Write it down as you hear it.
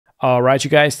Alright you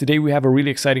guys, today we have a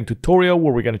really exciting tutorial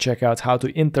where we're going to check out how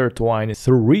to intertwine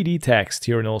 3D text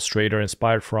here in Illustrator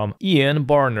inspired from Ian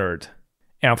Barnard.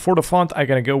 And for the font, I'm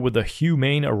going to go with the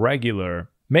Humane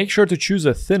Regular. Make sure to choose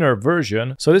a thinner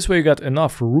version, so this way you got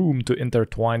enough room to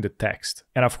intertwine the text.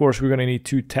 And of course we're going to need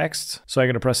two texts, so I'm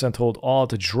going to press and hold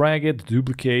Alt to drag it,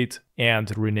 duplicate,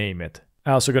 and rename it.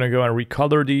 I'm also going to go and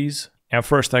recolor these. And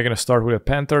first I'm going to start with a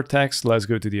Panther text. Let's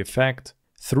go to the effect.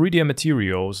 3D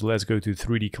materials, let's go to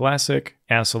 3D Classic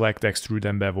and select Extrude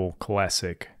and Bevel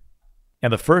Classic.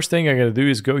 And the first thing I'm going to do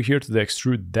is go here to the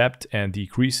extrude depth and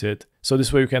decrease it. So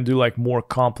this way we can do like more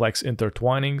complex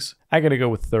intertwinings. I'm going to go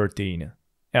with 13.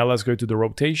 And let's go to the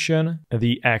rotation.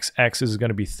 The x-axis is going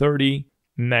to be 30.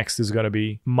 Next is going to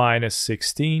be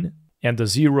 -16. And the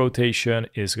Z rotation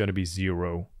is going to be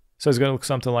 0. So it's going to look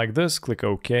something like this. Click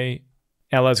OK.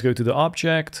 And let's go to the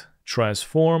object,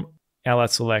 transform. And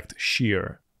let's select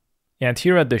shear. And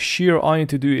here at the shear, all you need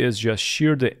to do is just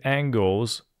shear the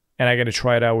angles. And I'm going to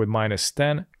try it out with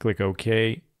 -10. Click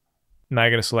OK. Now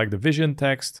I'm going to select the vision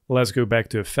text. Let's go back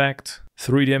to effect,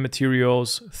 3D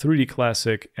materials, 3D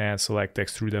classic, and select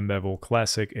extrude and bevel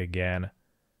classic again.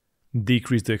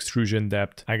 Decrease the extrusion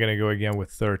depth. I'm going to go again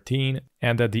with 13.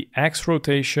 And at the X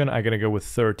rotation, I'm going to go with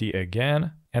 30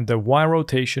 again. And the Y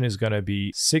rotation is going to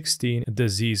be 16. The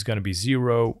Z is going to be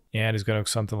 0. And it's going to look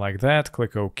something like that.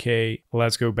 Click OK.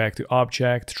 Let's go back to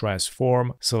object,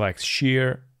 transform, select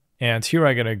shear. And here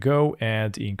I'm going to go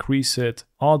and increase it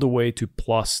all the way to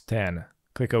 +10.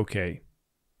 Click OK.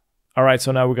 Alright,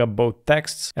 so now we got both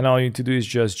texts. And all you need to do is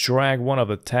just drag one of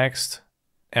the text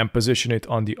and position it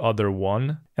on the other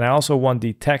one. And I also want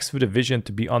the text with the vision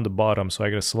to be on the bottom. So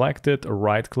I'm going to select it,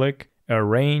 right click,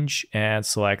 arrange, and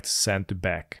select send to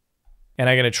back. And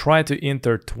I'm going to try to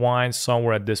intertwine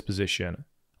somewhere at this position.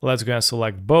 Let's go and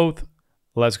select both.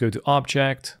 Let's go to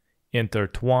object,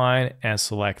 intertwine, and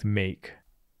select make.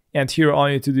 And here all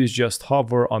you need to do is just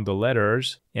hover on the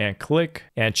letters and click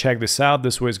and check this out.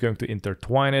 This way it's going to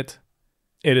intertwine it.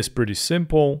 It is pretty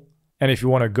simple. And if you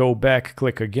want to go back,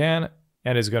 click again,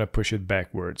 and it's going to push it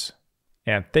backwards.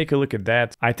 And take a look at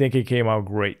that. I think it came out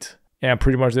great. And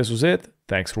pretty much this was it.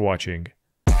 Thanks for watching.